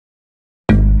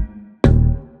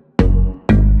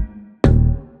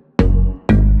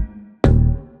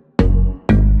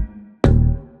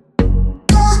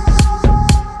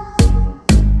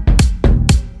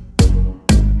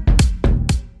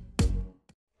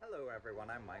everyone,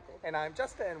 I'm Michael. And I'm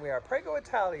Justin. We are Prego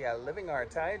Italia, living our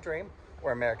Italian dream.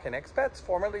 We're American expats,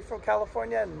 formerly from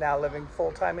California, now living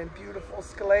full-time in beautiful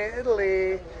Scalea,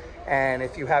 Italy. And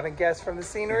if you haven't guessed from the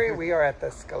scenery, we are at the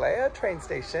Scalea train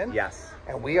station. Yes.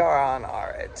 And we are on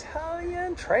our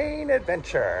Italian train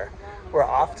adventure. We're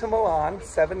off to Milan,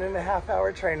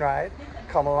 7.5-hour train ride.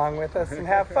 Come along with us and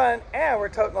have fun. And we're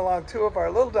toting along 2 of our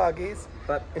little doggies.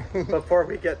 But before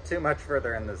we get too much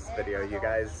further in this video, you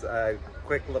guys,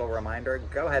 quick little reminder,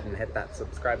 go ahead and hit that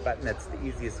subscribe button. It's the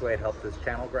easiest way to help this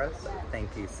channel grow, so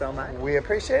thank you so much. We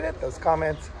appreciate it. Those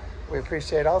comments, we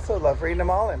appreciate also. Love reading them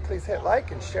all. And please hit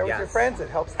like and share with your friends. It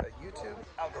helps the YouTube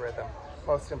algorithm.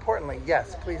 Most importantly,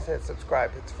 yes, please hit subscribe.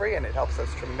 It's free and it helps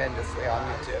us tremendously on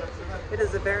YouTube. It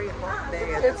is a very hot day.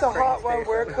 It's a hot one.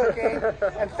 We're cooking.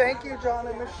 And thank you, John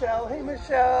and Michelle. Hey,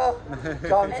 Michelle.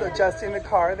 John's adjusting the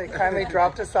car. They kindly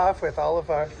dropped us off with all of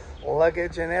our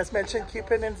luggage. And as mentioned,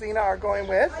 Cupid and Zena are going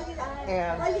with.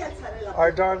 And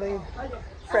our darling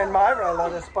friend Myra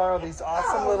let us borrow these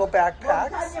awesome little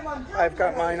backpacks. I've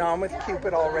got mine on with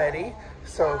Cupid already.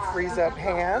 So freeze up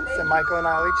hands, and Michael and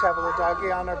I each have a little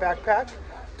doggy on our backpack,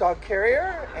 dog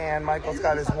carrier, and Michael's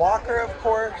got his walker, of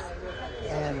course,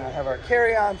 and I have our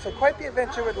carry-on. So quite the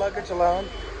adventure with luggage alone.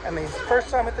 And these first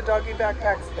time with the doggy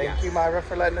backpacks. Thank you, Myra,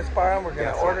 for letting us borrow them. We're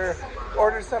gonna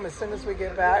order some as soon as we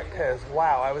get back, because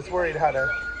wow, I was worried how to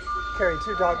carry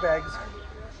 2 dog bags,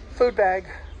 food bag,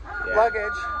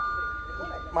 luggage,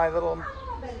 my little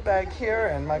bag here,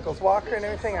 and Michael's walker and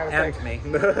everything. I was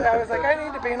like, I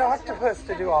need to be an octopus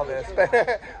to do all this, but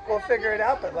we'll figure it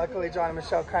out. But luckily, John and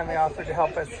Michelle kindly offered to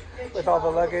help us with all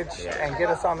the luggage and get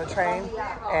us on the train,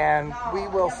 and we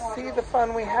will see the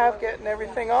fun we have getting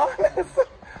everything on.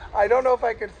 I don't know if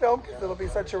I could film because it'll be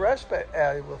such a rush, but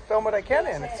we'll film what I can,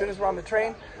 and as soon as we're on the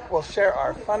train, we'll share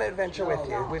our fun adventure with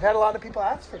you. We've had a lot of people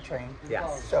ask for train,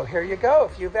 so here you go.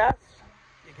 If you've asked,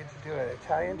 you get to do an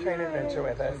Italian train adventure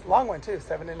with us. Long one too,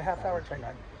 7.5-hour train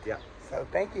ride. Yeah. So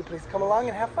thank you. Please come along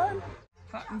and have fun.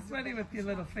 Hot and sweaty with your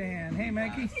little fan. Hey,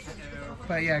 Maggie.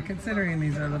 But yeah, considering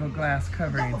these are little glass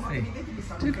coverings, they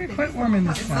do get quite warm in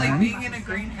the sun. It's like being in a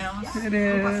greenhouse. It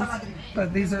is.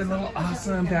 But these are little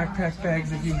awesome backpack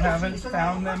bags. If you haven't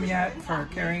found them yet for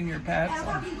carrying your pets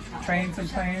on trains and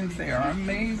planes, they are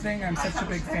amazing. I'm such a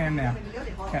big fan now.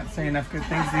 Can't say enough good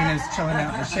things. Zena's chilling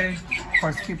out in the shade. Of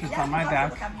course, Cupid's on my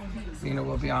back. Zena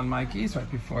will be on Mikey's right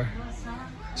before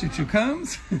Choo-choo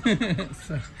comes.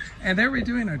 And they're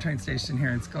redoing our train station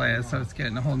here in Scalea, so it's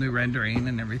getting a whole new rendering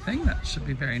and everything. That should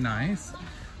be very nice.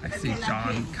 I see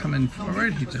John coming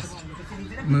forward. He just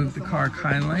moved the car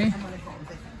kindly.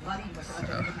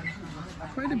 So,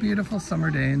 quite a beautiful summer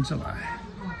day in July.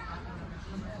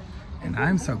 And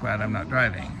I'm so glad I'm not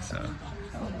driving. So,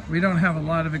 we don't have a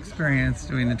lot of experience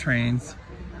doing the trains.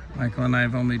 Michael and I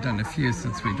have only done a few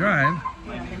since we drive.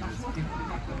 But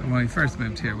when we first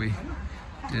moved here, we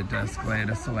did Scalea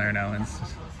to Salerno and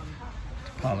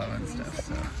to Palo and stuff.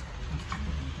 So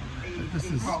this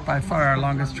is by far our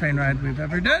longest train ride we've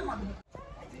ever done.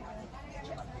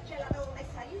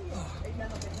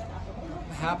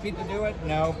 Happy to do it?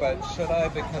 No, but should I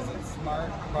because it's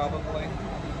smart? Probably.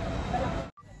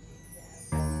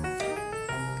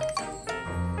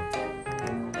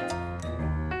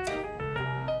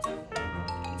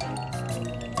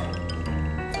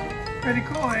 Pretty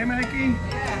cool, eh, Mikey?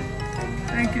 Yeah.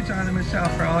 Thank you, John and Michelle,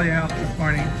 for all your help this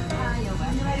morning.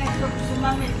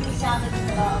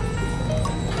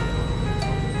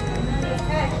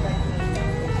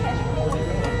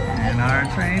 And our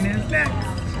train is next.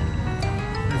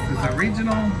 This is a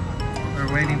regional.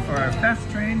 We're waiting for our fast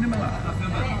train to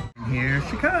Milan. And here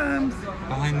she comes.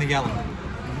 Behind the yellow.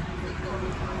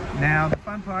 Now the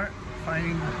fun part,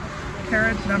 finding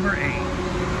carriage number 8.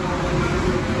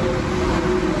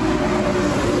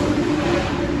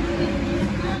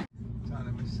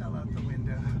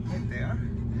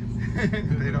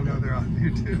 They don't know they're on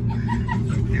YouTube.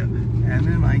 Yeah. And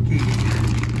then Mikey.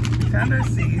 We found our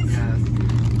seats.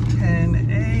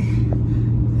 10A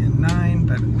and 9,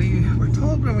 but we were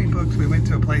told when we booked, we went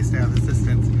to a place to have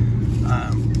assistance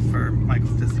for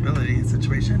Michael's disability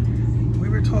situation. We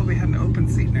were told we had an open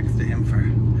seat next to him for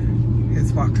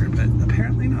his walker, but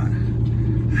apparently not.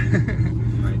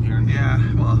 Right here? Yeah,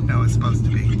 well, no, it's supposed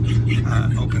to be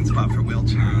open spot for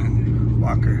wheelchair and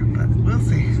walker, but we'll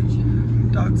see.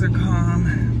 Dogs are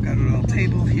calm. Got a little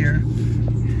table here.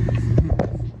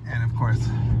 And of course,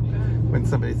 when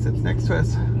somebody sits next to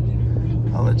us,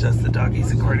 I'll adjust the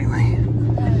doggies accordingly.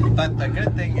 But the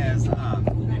good thing is, you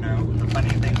know, the funny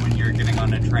thing when you're getting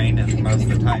on a train is most of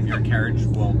the time your carriage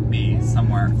will be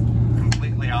somewhere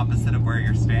completely directly opposite of where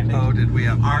you're standing. Oh, did we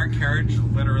have Our carriage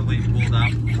literally pulled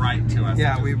up right to us.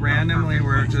 Yeah, we randomly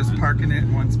were just parking it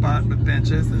in one spot with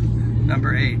benches, and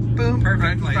number 8, boom,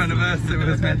 right in front of us. It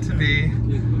was meant to be,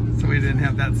 so we didn't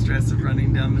have that stress of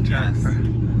running down the track for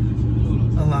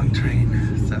a long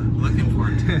train. So looking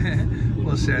forward to it.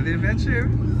 We'll share the adventure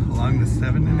along the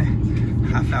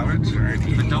 7.5-hour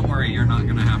journey. But don't worry, you're not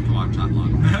gonna have to watch that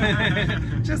long.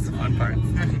 Just the fun parts.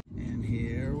 And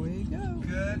here we go.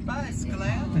 Goodbye,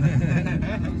 Scalea.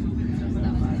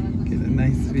 Get a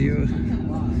nice view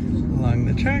along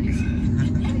the tracks.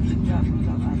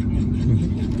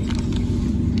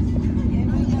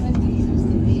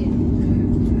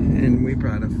 And we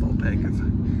brought a full bag of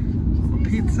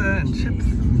pizza and chips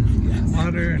and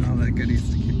water and all that goodies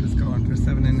to keep us going for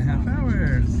 7.5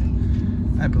 hours.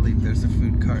 I believe there's a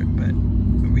food cart, but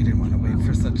we didn't want to wait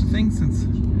for such a thing since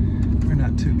we're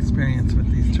not too experienced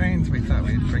with these trains. We thought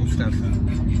we'd bring stuff.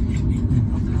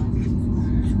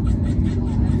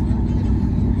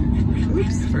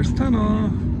 Oops, first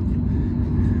tunnel.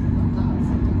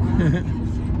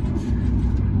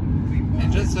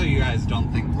 And just so you guys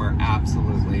don't think we're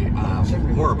absolutely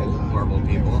horrible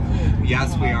people,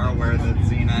 yes, we are aware that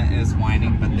Xena is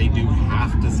whining, but they do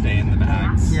have to stay in the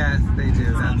bags. Yes, they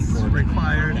do. That's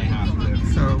required. They have to.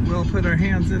 So we'll put our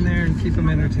hands in there and keep them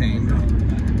entertained.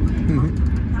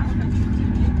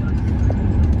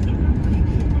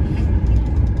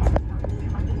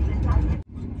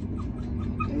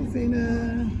 Hey, Xena.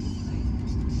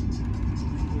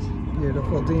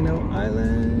 Beautiful Dino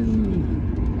Island.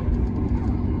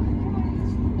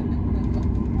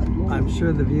 I'm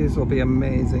sure the views will be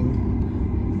amazing.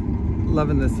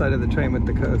 Loving this side of the train with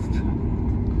the coast.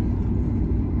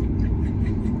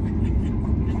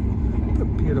 What a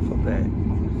beautiful day.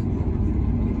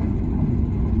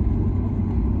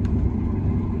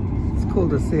 It's cool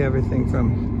to see everything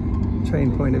from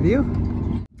train point of view.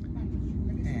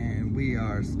 And we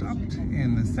are stopped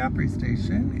in the Sapri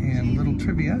station, and little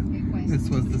trivia, this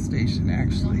was the station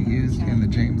actually used in the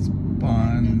James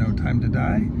Bond No Time to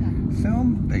Die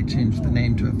film. They changed the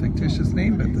name to a fictitious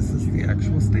name, but this is the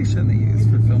actual station they used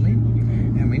for filming.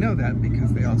 And we know that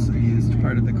because they also used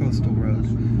part of the coastal road.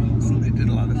 So they did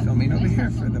a lot of filming over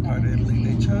here for the part of Italy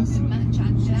they chose.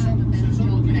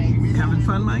 Having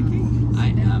fun, Mikey?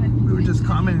 I am. We were just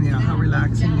commenting on how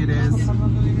relaxing it is.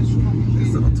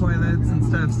 There's little toilets and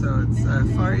stuff, so it's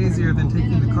far easier than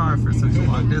taking the car for such a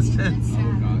long distance.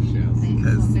 Oh gosh, yes.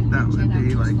 Because that would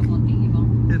be like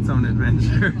its own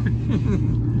adventure.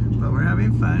 But we're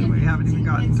having fun. We haven't even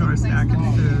gotten to our snack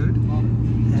and food.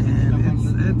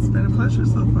 And it's been a pleasure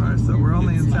so far. So we're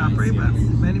only in Sapri, but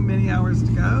many hours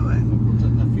to go. And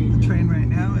the train right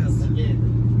now is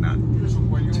not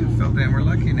too filled in. We're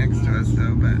lucky next to us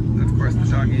though, but of course the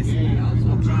doggies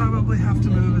will probably have to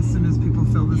move as soon as people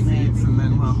fill the seats, and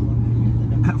then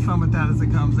we'll have fun with that as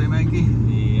it comes, eh, Mikey?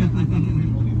 Yeah.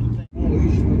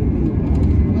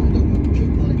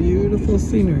 Beautiful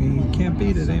scenery. You can't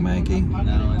beat it, eh, Mikey?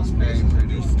 No, it's very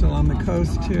pretty. We're still on the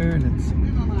coast here, and it's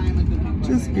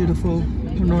just beautiful.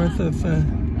 We're north of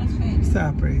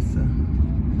Sapri, so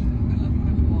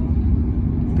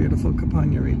beautiful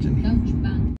Campania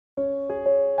region.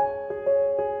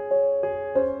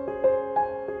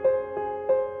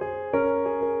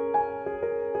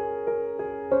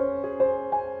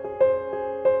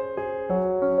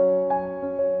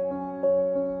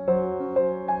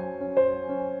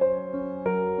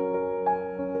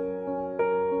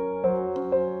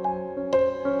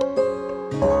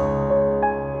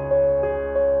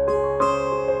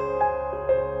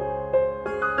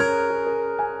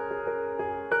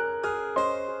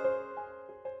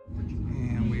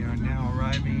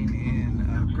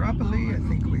 I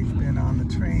think we've been on the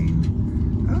train,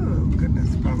 oh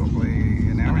goodness, probably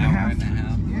an hour and a half.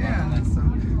 Yeah, so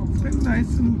it's been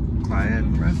nice and quiet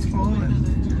and restful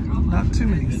and not too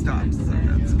many stops, so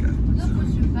that's good. So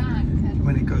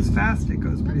when it goes fast, it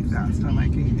goes pretty fast, huh,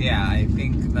 Mikey? Yeah, I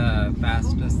think the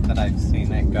fastest that I've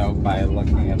seen it go by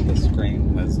looking at the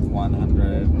screen was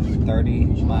 130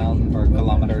 miles or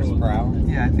kilometers per hour.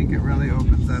 Yeah, I think it really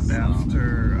opens up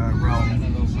after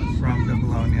Rome to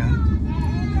Bologna,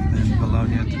 and then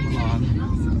Bologna to Milan.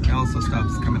 So it also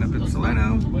stops coming up in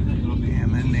Salerno,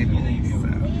 and then Naples. So.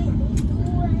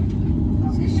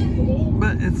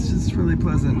 But it's just really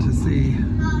pleasant to see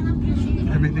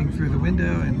everything through the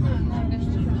window, and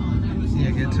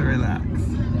you get to relax.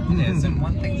 It is, and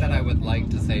one thing that I would like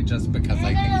to say, just because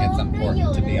I think it's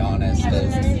important to be honest,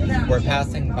 is we're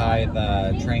passing by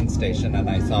the train station and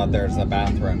I saw there's a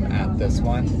bathroom at this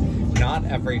one. Not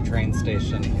every train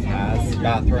station has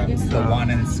bathrooms. The one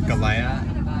in Scalea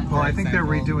Well, I think they're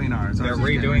redoing ours. They're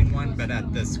redoing one, but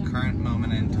at this current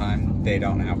moment in time, they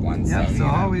don't have one. Yeah, so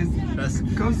always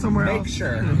just go somewhere else. Make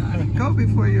sure. Go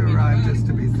before you arrive, just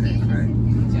to be safe, right?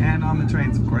 And on the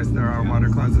trains, of course, there are water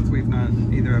closets. We've not,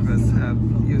 either of us have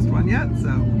used one yet, so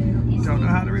don't know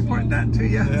how to report that to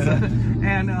you. Yeah.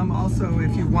 And also,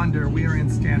 if you wonder, we are in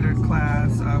standard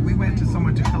class. We went to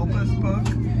someone to help us book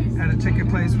at a ticket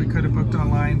place. We could have booked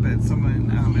online, but someone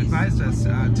advised us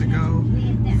to go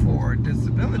for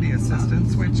disability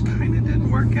assistance, which kind of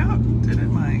didn't work out, did it,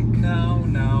 Mike? No.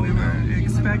 We were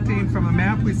expecting, from a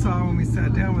map we saw when we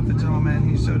sat down with the gentleman,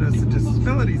 he showed us a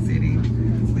disability seating,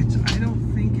 which I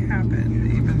don't think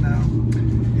happened, even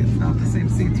though it's not the same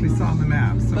seats we saw on the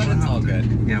map. So but it's all good.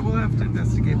 Yeah, we'll have to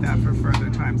investigate that for further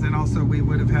times. And also, we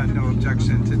would have had no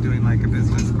objection to doing like a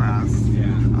business class,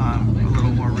 a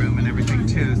little more room and everything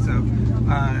too. So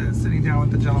sitting down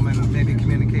with the gentleman, maybe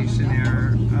communication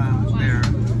error there.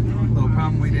 Little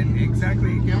problem, we didn't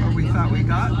exactly get what we thought we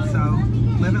got, so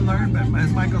live and learn. But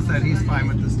as Michael said, he's fine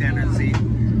with the standard seat.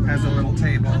 Has a little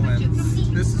table, and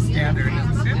this is standard,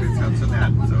 and the standard's not so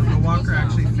bad. So the walker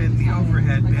actually fit the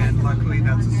overhead bin. Luckily,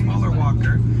 that's a smaller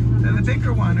walker than the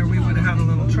bigger one, or we would have had a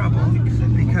little trouble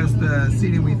because the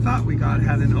seating we thought we got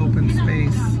had an open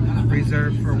space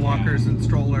reserved for walkers and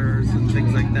strollers and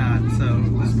things like that. So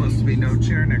it was supposed to be no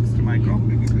chair next to Michael.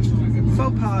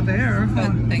 Faux pas there.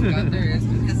 But thank God there is,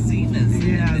 because Zena's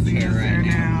in the chair right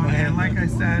now. And like I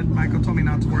said, Michael told me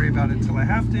not to worry about it until I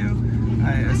have to.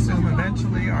 I assume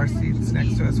eventually our seats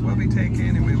next to us will be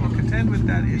taken, and we will contend with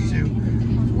that issue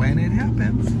when it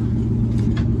happens.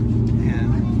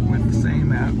 And with saying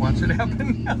that, watch it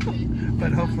happen now.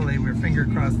 But hopefully we're finger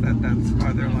crossed that that's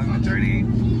farther along the journey.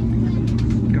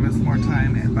 Give us more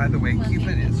time. And by the way,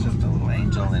 Cupid is just a little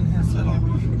angel in his little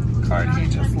cart. He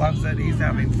just loves it. He's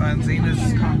having fun. Zena's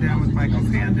calmed down with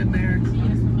Michael's hand in there.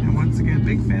 And once again,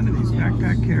 big fan of these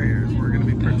backpack carriers. We're going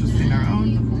to be purchasing our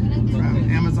own from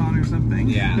Amazon or something.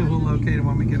 Yeah. We'll locate them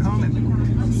when we get home.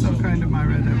 And so kind of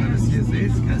Myra to let us use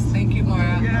these. Thank you,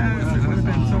 Mara. Yes, it would have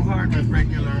been so hard with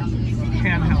regular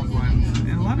handheld ones.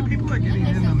 And a lot of people are getting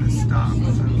in on this stop.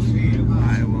 So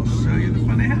I will show you the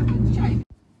fun ahead.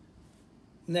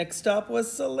 Next stop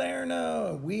was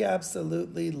Salerno. We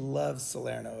absolutely love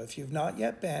Salerno. If you've not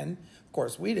yet been, of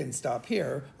course, we didn't stop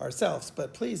here ourselves,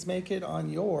 but please make it on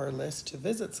your list to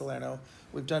visit Salerno.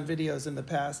 We've done videos in the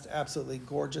past. Absolutely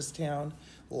gorgeous town.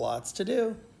 Lots to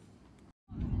do.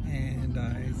 And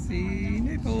I see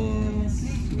Naples.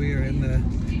 We are in the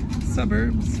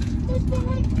suburbs.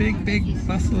 Big,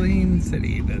 bustling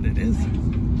city that it is.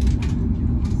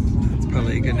 It's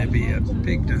probably going to be a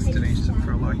big destination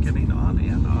for a lot getting on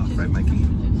and off, right, Mikey?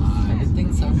 I would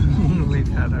think so. We've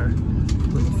had our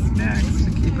little snacks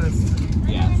to keep us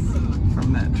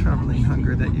from that traveling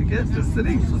hunger that you get just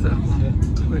sitting. So,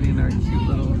 putting our cute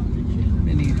little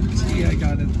mini tea I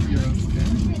got at the Eurospan.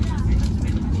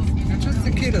 They're just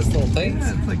the cutest little things.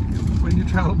 Yeah, it's like when you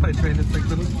travel by train, it's like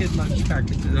little kid lunch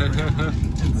packages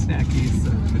and snackies.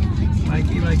 So,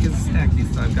 Mikey like his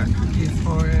snackies, so I've got cookies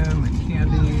for him and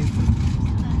candies,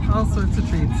 and all sorts of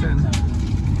treats,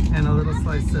 and a little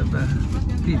slice of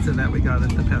pizza that we got at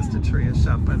the pasticceria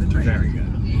shop by the train. Very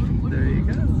good. There you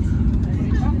go.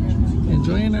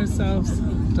 Enjoying ourselves.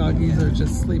 Doggies are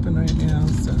just sleeping right now,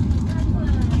 so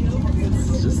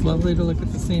it's just lovely to look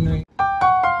at the scenery.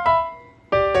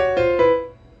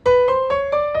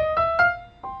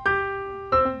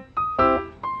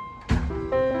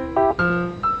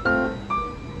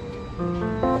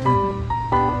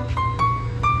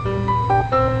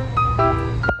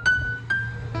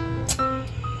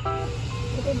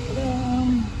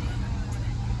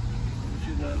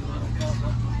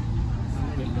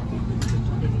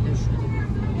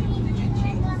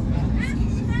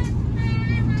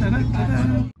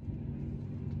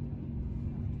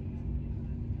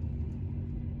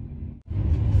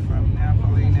 From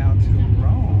Napoli now to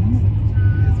Rome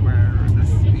is where the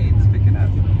speed's picking up.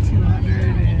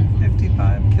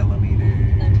 255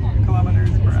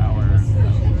 kilometers per hour.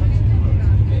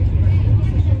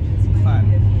 Fun.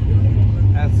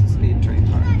 That's the speed train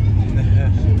part.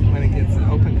 When it gets an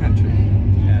open country.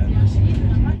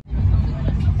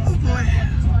 Oh boy.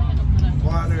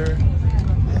 Water,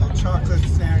 little chocolate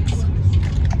snacks.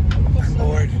 I'm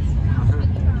bored.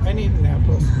 I need an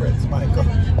apple spritz, Michael.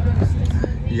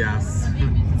 Yes.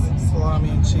 Some salami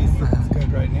and cheese sounds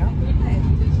good right now.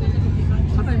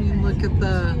 But I mean, look at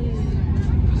the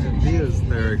views.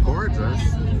 They're gorgeous.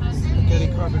 Spaghetti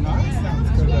carbonara sounds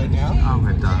good right now. Oh,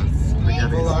 it does.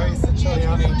 Spaghetti. Volare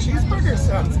Siciliano cheeseburger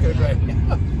sounds good right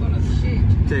now.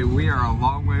 Okay, we are a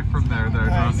long way from there,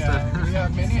 I know. We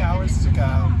have many hours to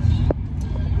go.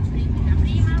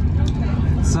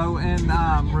 So in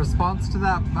response to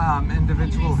that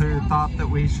individual who thought that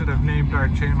we should have named our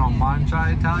channel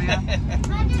Baci Italia,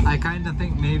 I kind of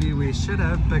think maybe we should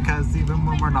have, because even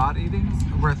when we're not eating,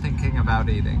 we're thinking about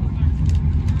eating.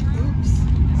 Oops.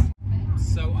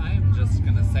 So I am just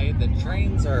gonna say the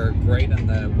trains are great in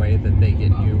the way that they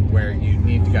get you where you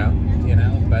need to go, you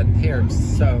know, but they're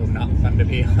so not fun to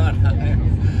be on.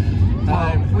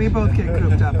 Well, we both get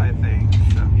cooped up, I think.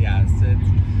 So. Yes,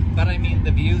 but I mean,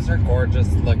 the views are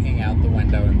gorgeous looking out the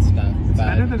window and stuff. It's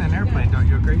better than an airplane, don't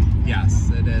you agree? Yes,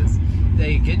 it is.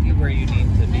 They get you where you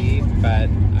need to be, but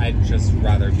I'd just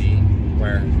rather be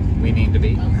where we need to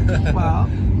be. Well,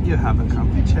 you have a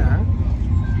comfy chair.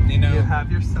 You know, you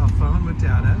have your cell phone with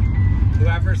data.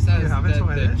 Whoever says that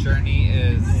the journey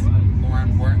is more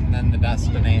important than the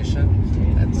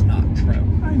destination, that's not true.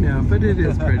 I know, but it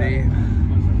is pretty.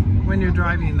 When you're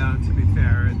driving, though, to be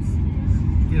fair,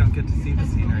 you don't get to see the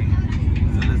scenery.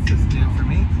 So that's just new for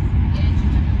me.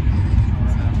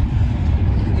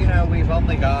 So, you know, we've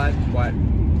only got, what,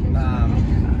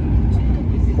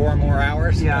 4 more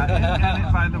hours? Yeah,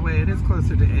 and by the way, it is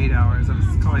closer to 8 hours. I was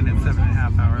calling it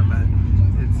 7.5 hours, but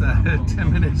it's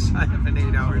 10 minutes shy of an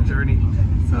 8-hour journey.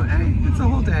 So, hey, it's a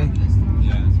whole day.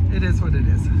 Yeah. It is what it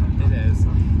is. It is.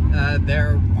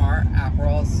 There are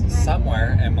Aperols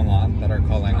somewhere in Milan that are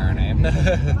calling our name.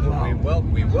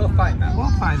 we will find them.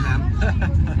 We'll find them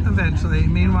eventually.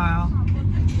 Meanwhile,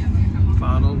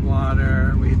 bottled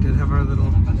water. We did have our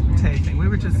little tasting. We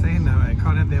were just saying though, I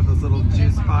caught it. They have those little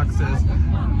juice boxes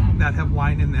that have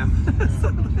wine in them.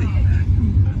 So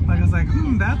I was like,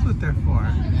 that's what they're for.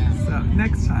 So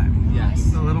next time, yes,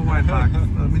 the little wine box,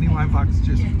 the mini wine box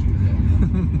juice.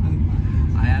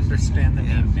 I understand the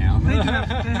name now. They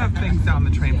have things down the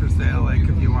train for sale, like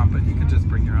if you want, but you can just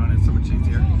bring your own. It's so much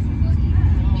easier.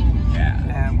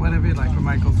 Yeah. And whatever you like, for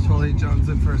Michael's totally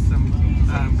jonesing for some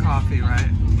coffee,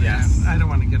 right? Yes. And I don't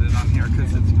want to get it on here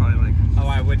because it's probably like... Oh,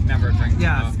 I would never drink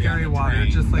coffee. Scary on the water,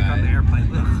 train, just like on the airplane.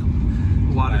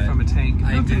 Ugh. Water from a tank.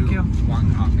 I do thank you.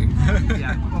 want coffee.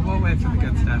 Yeah, well, we'll wait for the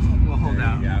good stuff. We'll hold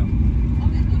out. Yeah.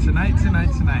 Tonight.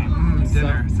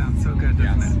 Dinner sounds so good,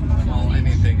 doesn't it? Well,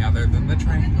 anything other than the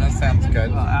train, that sounds good.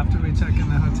 Well, after we check in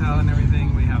the hotel and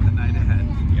everything, we have the night ahead.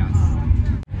 Yes.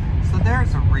 So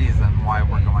there's a reason why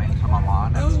we're going to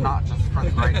Milan. It's not just for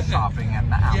the great shopping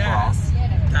and the Aperols. Yes,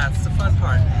 that's the fun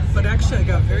part. But actually, I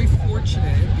got very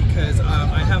fortunate because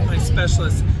I have my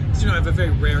specialist. You know, I have a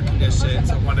very rare condition,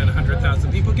 so 1 in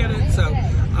 100,000 people get it. So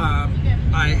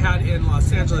I had in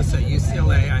Los Angeles at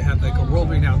UCLA, I had like a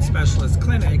world-renowned specialist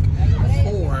clinic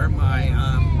for my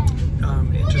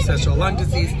interstitial lung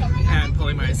disease and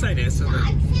polymyositis, so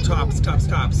the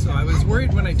tops. So I was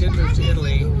worried when I did move to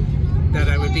Italy that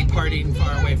I would be partying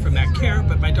far away from that care,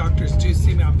 but my doctors do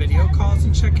see me on video calls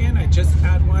and check in. I just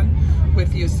had one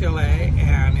with UCLA,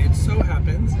 and it so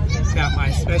happens that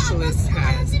my specialist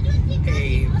has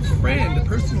a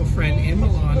personal friend in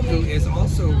Milan who is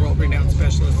also a world-renowned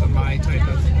specialist on my type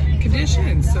of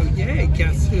condition. So yay,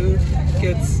 guess who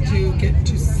gets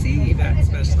to see that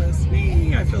specialist?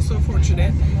 Me. I feel so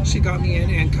fortunate. She got me in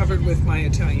and covered with my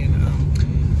Italian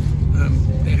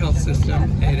the health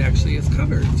system. It actually is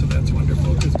covered, so that's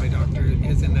wonderful because my doctor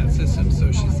is in that system.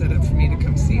 So she set up for me to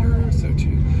come see her. So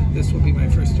this will be my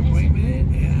first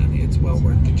appointment, and it's well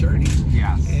worth the journey.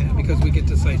 Yes. And because we get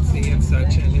to sightsee and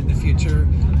such, and in the future,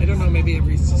 I don't know, maybe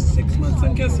every 6 months,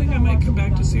 I'm guessing I might come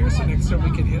back to see her. So next time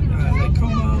we can hit Lake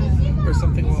Como or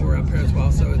something while we're up here as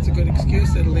well. So it's a good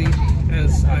excuse. Italy,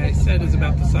 as I said, is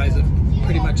about the size of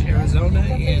pretty much Arizona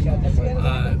in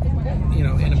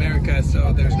in America,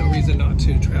 so there's no reason not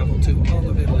to travel to all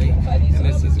of Italy, and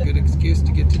this is a good excuse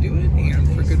to get to do it, and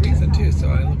for good reason too. So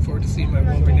I look forward to seeing my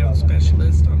world-renowned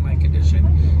specialist on my condition.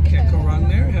 Can't go wrong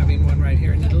there. Having one right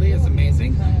here in Italy is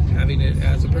amazing. Having it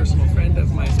as a personal friend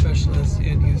of my specialist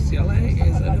in UCLA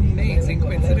is an amazing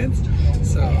coincidence.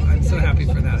 So I'm so happy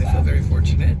for that. I feel very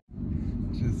fortunate.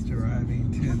 Just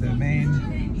arriving to the main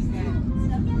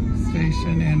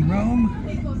station in Rome.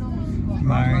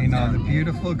 Admiring all the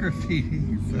beautiful graffiti.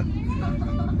 So,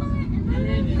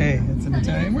 hey, it's an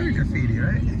Italian word, graffiti,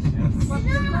 right?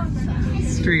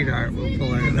 Street art, we'll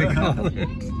politely call it.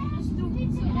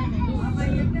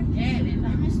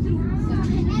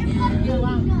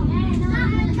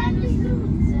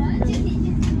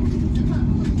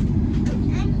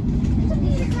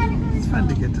 It's fun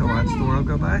to get to watch the world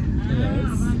go by. It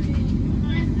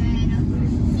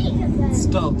is.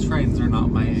 Still, trains are not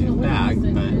my bag,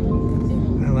 but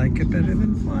I like it better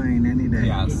than flying any day.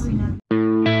 yes.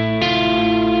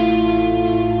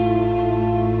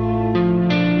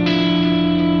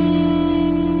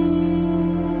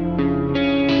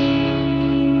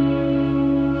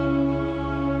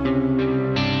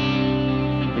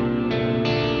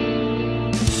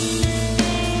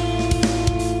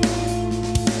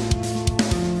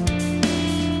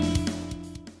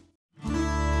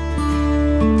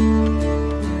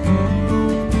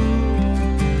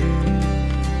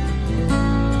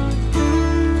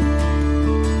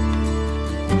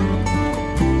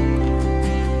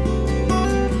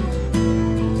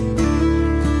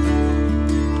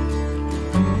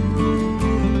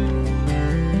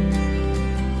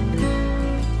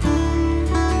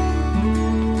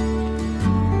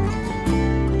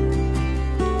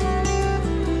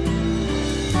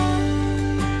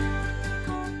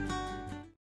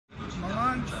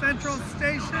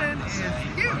 is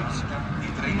huge.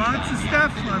 Lots of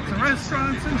stuff, lots of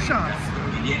restaurants and shops.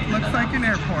 Looks like an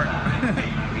airport.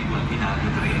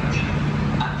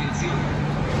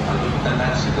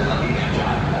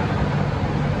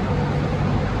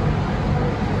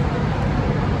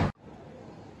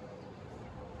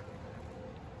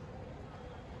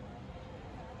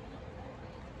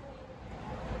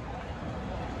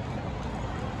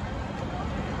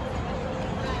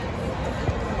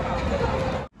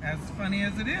 As funny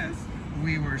as it is,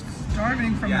 we were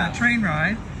starving from that train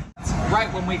ride.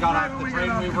 Right when we got off the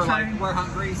train, we were like, we're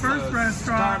hungry. First so restaurant,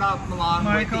 start off Milan.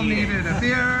 Michael needed a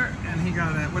beer, and he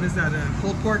got a, what is that, a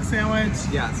pulled pork sandwich?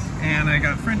 Yes. And I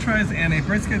got french fries and a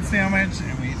brisket sandwich,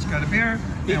 and we each got a beer.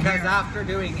 Because after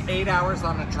doing 8 hours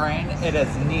on a train, it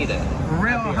is needed.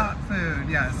 Real hot food,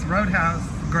 yes. Roadhouse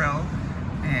Grill.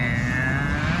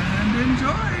 And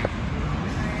enjoy.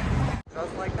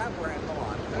 Just like that, we're in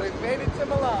Milan. We've made it to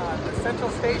Milan, the central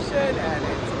station, and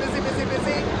it's busy, busy,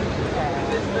 busy.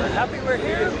 And we're happy we're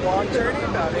here. Long journey,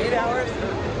 about 8 hours.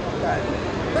 But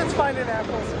let's find an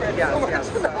apple spread somewhere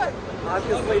tonight.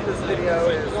 Obviously, this video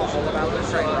is all about the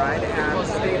train ride, and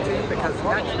stay tuned because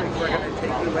next week we're going to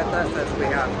take you with us as we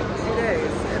have 2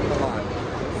 days in Milan.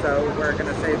 So we're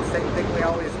going to say the same thing we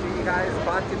always do, you guys.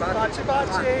 Baci Baci. Baci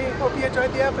Baci. Hope you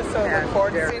enjoyed the episode. And look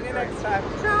forward to seeing you next time.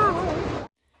 Ciao.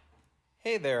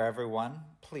 Hey there, everyone.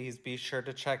 Please be sure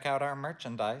to check out our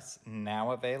merchandise, now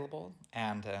available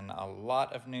and in a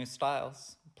lot of new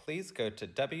styles. Please go to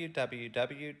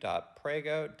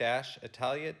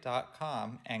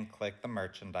www.prego-italia.com and click the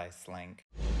merchandise link.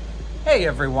 Hey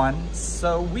everyone,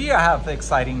 so we have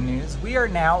exciting news. We are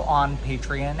now on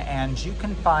Patreon, and you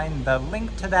can find the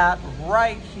link to that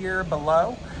right here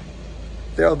below.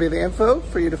 There will be the info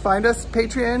for you to find us.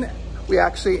 Patreon. We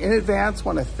actually, in advance,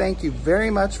 want to thank you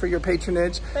very much for your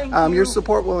patronage. Thank you. Your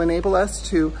support will enable us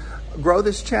to grow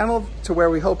this channel to where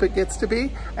we hope it gets to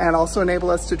be, and also enable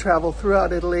us to travel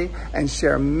throughout Italy and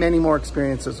share many more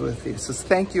experiences with you. So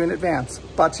thank you in advance.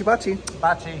 Baci Baci.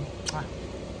 Baci.